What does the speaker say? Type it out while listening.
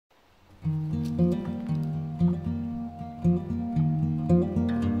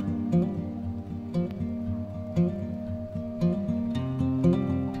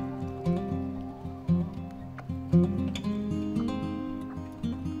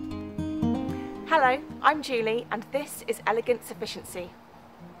Hello, I'm Julie and this is Elegant Sufficiency.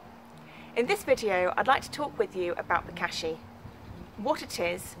 In this video I'd like to talk with you about Bokashi, what it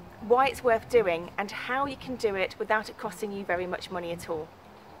is, why it's worth doing and how you can do it without it costing you very much money at all.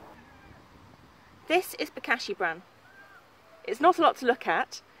 This is Bokashi bran. It's not a lot to look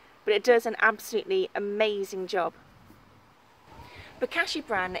at, but it does an absolutely amazing job. Bokashi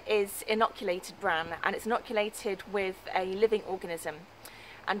bran is inoculated bran and it's inoculated with a living organism.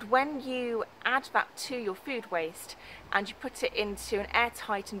 And when you add that to your food waste and you put it into an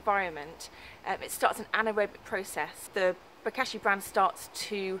airtight environment, it starts an anaerobic process. The Bokashi bran starts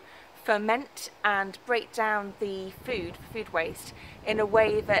to ferment and break down the food waste in a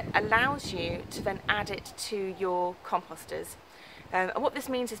way that allows you to then add it to your composters. And what this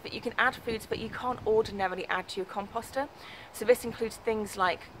means is that you can add foods that you can't ordinarily add to your composter. So this includes things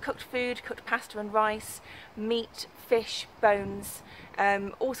like cooked food, cooked pasta and rice, meat, fish, bones,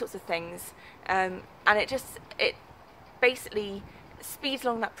 all sorts of things. And it basically speeds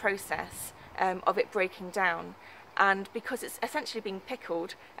along that process of it breaking down. And because it's essentially being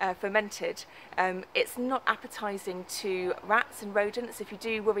pickled, fermented, it's not appetizing to rats and rodents. If you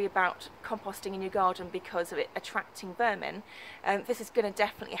do worry about composting in your garden because of it attracting vermin, this is going to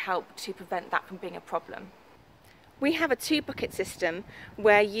definitely help to prevent that from being a problem. We have a 2-bucket system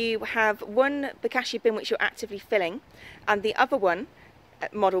where you have one Bokashi bin which you're actively filling, and the other one,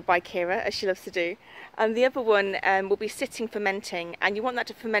 modelled by Kira, as she loves to do, and the other one will be sitting fermenting, and you want that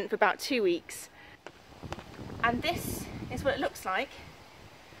to ferment for about 2 weeks. And this is what it looks like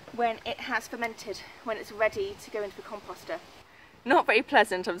when it has fermented, when it's ready to go into the composter. Not very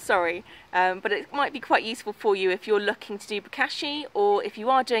pleasant, I'm sorry, but it might be quite useful for you if you're looking to do Bokashi or if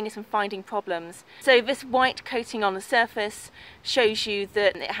you are doing it and finding problems. So this white coating on the surface shows you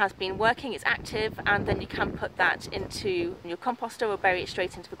that it has been working, it's active, and then you can put that into your composter or bury it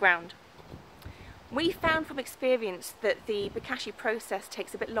straight into the ground. We found from experience that the Bokashi process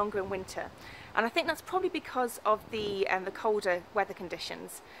takes a bit longer in winter, and I think that's probably because of the colder weather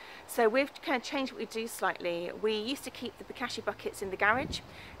conditions. So we've kind of changed what we do slightly. We used to keep the Bokashi buckets in the garage,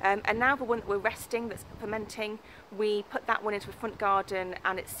 and now the one that we're resting, that's fermenting, we put that one into the front garden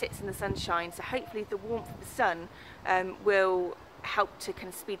and it sits in the sunshine, so hopefully the warmth of the sun will help to kind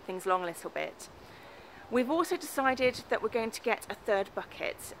of speed things along a little bit. We've also decided that we're going to get a 3rd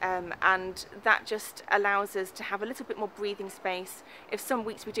bucket, and that just allows us to have a little bit more breathing space. If some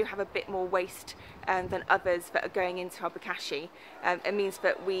weeks we do have a bit more waste than others that are going into our Bokashi, it means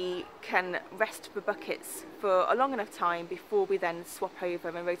that we can rest the buckets for a long enough time before we then swap over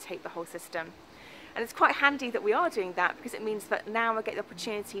and rotate the whole system. And it's quite handy that we are doing that, because it means that now I get the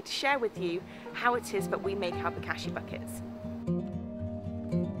opportunity to share with you how it is that we make our Bokashi buckets.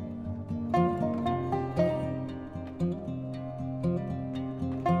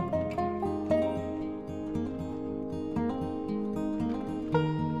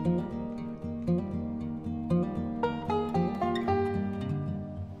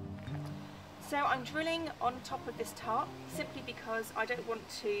 So I'm drilling on top of this tarp simply because I don't want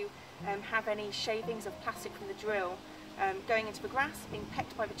to have any shavings of plastic from the drill going into the grass, being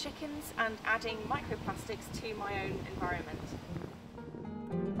pecked by the chickens and adding microplastics to my own environment.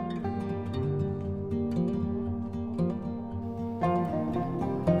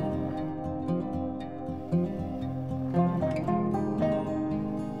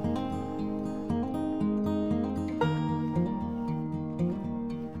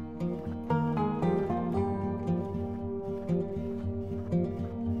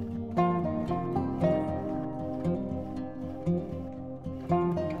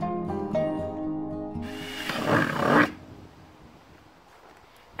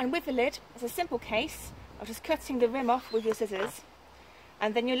 And with the lid, it's a simple case of just cutting the rim off with your scissors,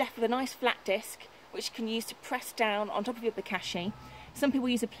 and then you're left with a nice flat disc which you can use to press down on top of your Bokashi. Some people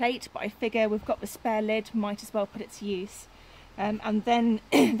use a plate, but I figure we've got the spare lid, might as well put it to use. And then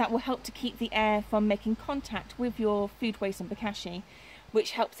that will help to keep the air from making contact with your food waste and Bokashi,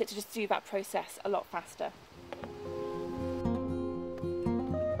 which helps it to just do that process a lot faster.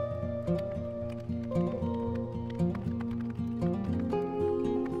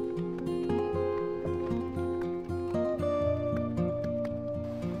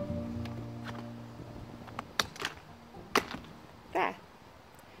 There.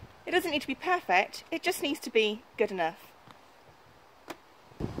 It doesn't need to be perfect, it just needs to be good enough.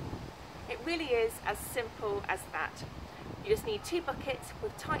 It really is as simple as that. You just need 2 buckets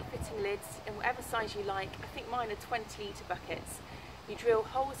with tight fitting lids in whatever size you like. I think mine are 20-litre buckets. You drill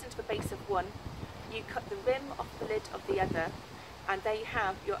holes into the base of one, you cut the rim off the lid of the other, and there you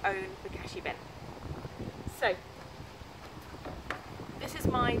have your own Bokashi bin. So, this is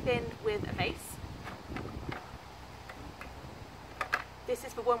my bin with a base. This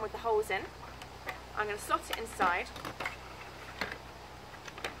is the one with the holes in. I'm going to slot it inside,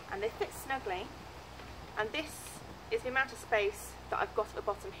 and they fit snugly, and this is the amount of space that I've got at the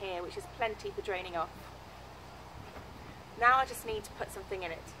bottom here, which is plenty for draining off. Now I just need to put something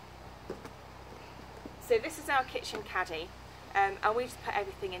in it. So this is our kitchen caddy, and we just put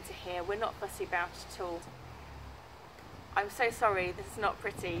everything into here. We're not fussy about it at all. I'm so sorry, this is not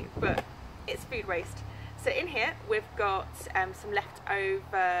pretty, but it's food waste. So in here we've got some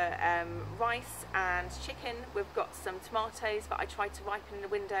leftover rice and chicken. We've got some tomatoes that I tried to ripen in the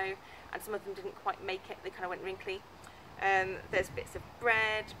window, and some of them didn't quite make it, they kind of went wrinkly. There's bits of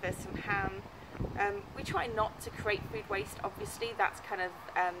bread, there's some ham. We try not to create food waste, obviously, that's kind of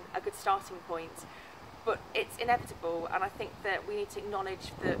a good starting point, but it's inevitable, and I think that we need to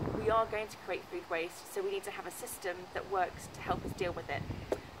acknowledge that we are going to create food waste, so we need to have a system that works to help us deal with it.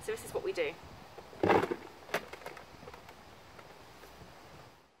 So this is what we do.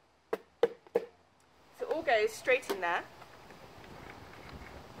 So it all goes straight in there.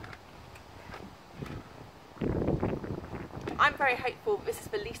 I'm very hopeful this is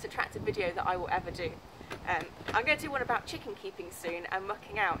the least attractive video that I will ever do. I'm going to do one about chicken keeping soon and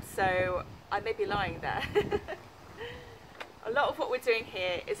mucking out, so I may be lying there. A lot of what we're doing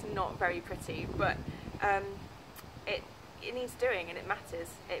here is not very pretty, but it needs doing, and it matters.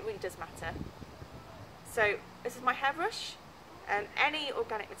 It really does matter. So this is my hairbrush. Any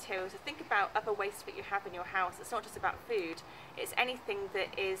organic materials, so think about other waste that you have in your house. It's not just about food, it's anything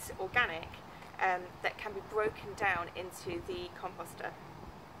that is organic that can be broken down into the composter.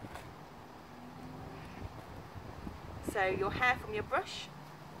 So your hair from your brush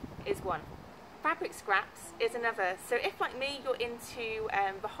is one. Fabric scraps is another. So if, like me, you're into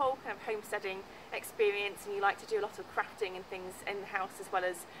the whole kind of homesteading experience and you like to do a lot of crafting and things in the house, as well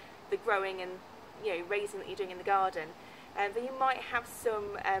as the growing and raising that you're doing in the garden, then you might have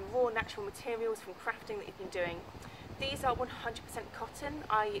some raw natural materials from crafting that you've been doing. These are 100% cotton.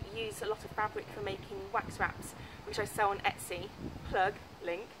 I use a lot of fabric for making wax wraps, which I sell on Etsy, plug,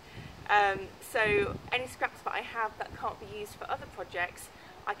 link. So any scraps that I have that can't be used for other projects,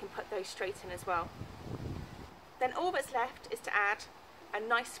 I can put those straight in as well. Then all that's left is to add a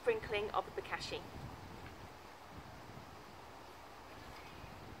nice sprinkling of the bokashi.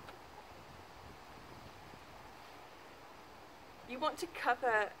 You want to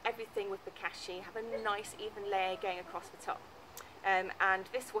cover everything with bokashi, have a nice even layer going across the top. And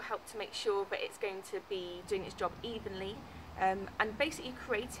this will help to make sure that it's going to be doing its job evenly, and basically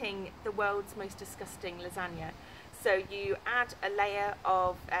creating the world's most disgusting lasagna. So you add a layer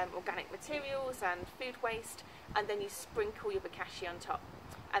of organic materials and food waste, and then you sprinkle your bokashi on top.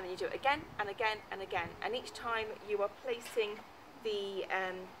 And then you do it again and again and again. And each time you are placing the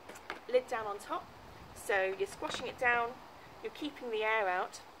lid down on top, so you're squashing it down, you're keeping the air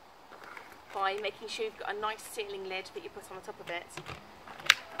out by making sure you've got a nice sealing lid that you put on the top of it.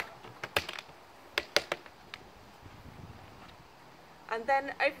 And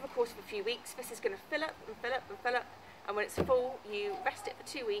then over the course of a few weeks, this is going to fill up and fill up and fill up, and when it's full, you rest it for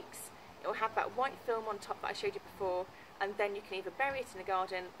 2 weeks. It will have that white film on top that I showed you before, and then you can either bury it in the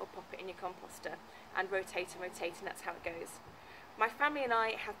garden or pop it in your composter and rotate, and that's how it goes. My family and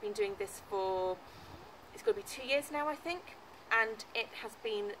I have been doing this for, it's going to be 2 years now, I think, and it has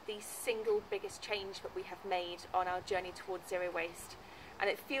been the single biggest change that we have made on our journey towards zero waste. And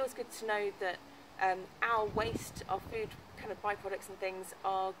it feels good to know that our waste, our food kind of byproducts and things,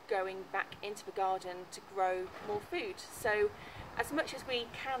 are going back into the garden to grow more food. So as much as we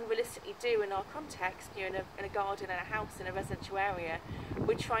can realistically do in our context, in a garden and a house in a residential area,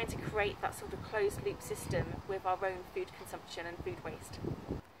 we're trying to create that sort of closed loop system with our own food consumption and food waste.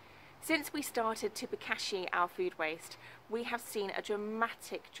 Since we started to bokashi our food waste, we have seen a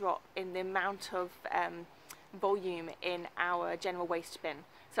dramatic drop in the amount of volume in our general waste bin.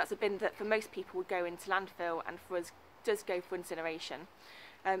 So that's a bin that for most people would go into landfill, and for us does go for incineration.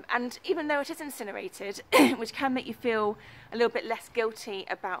 And even though it is incinerated, which can make you feel a little bit less guilty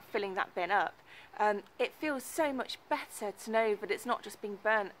about filling that bin up, it feels so much better to know that it's not just being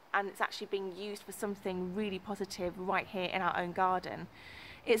burnt and it's actually being used for something really positive right here in our own garden.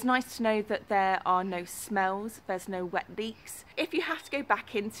 It's nice to know that there are no smells, there's no wet leaks. If you have to go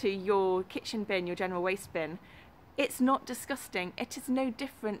back into your kitchen bin, your general waste bin, it's not disgusting. It is no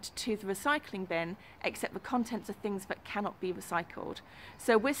different to the recycling bin, except the contents are things that cannot be recycled.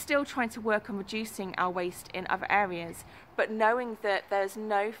 So we're still trying to work on reducing our waste in other areas, but knowing that there's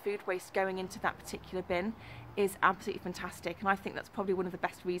no food waste going into that particular bin is absolutely fantastic. And I think that's probably one of the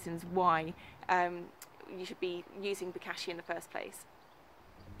best reasons why you should be using bokashi in the first place.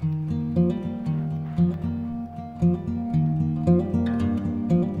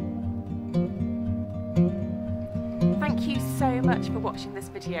 much for watching this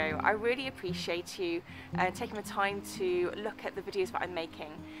video. I really appreciate you taking the time to look at the videos that I'm making,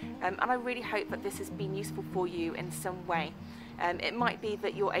 and I really hope that this has been useful for you in some way. It might be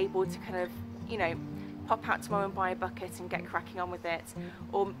that you're able to kind of, you know, pop out tomorrow and buy a bucket and get cracking on with it,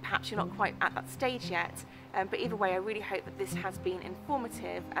 or perhaps you're not quite at that stage yet, but either way I really hope that this has been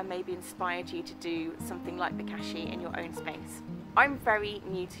informative and maybe inspired you to do something like Bokashi in your own space. I'm very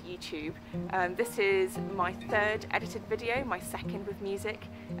new to YouTube. This is my third edited video, my second with music,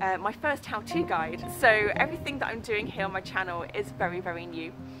 my first how-to guide, so everything that I'm doing here on my channel is very, very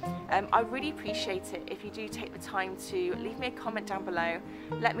new. I really appreciate it if you do take the time to leave me a comment down below,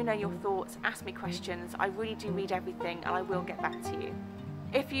 let me know your thoughts, ask me questions. I really do read everything and I will get back to you.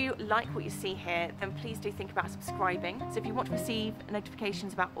 If you like what you see here, then please do think about subscribing. So if you want to receive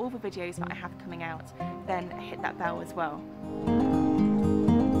notifications about all the videos that I have coming out, then hit that bell as well.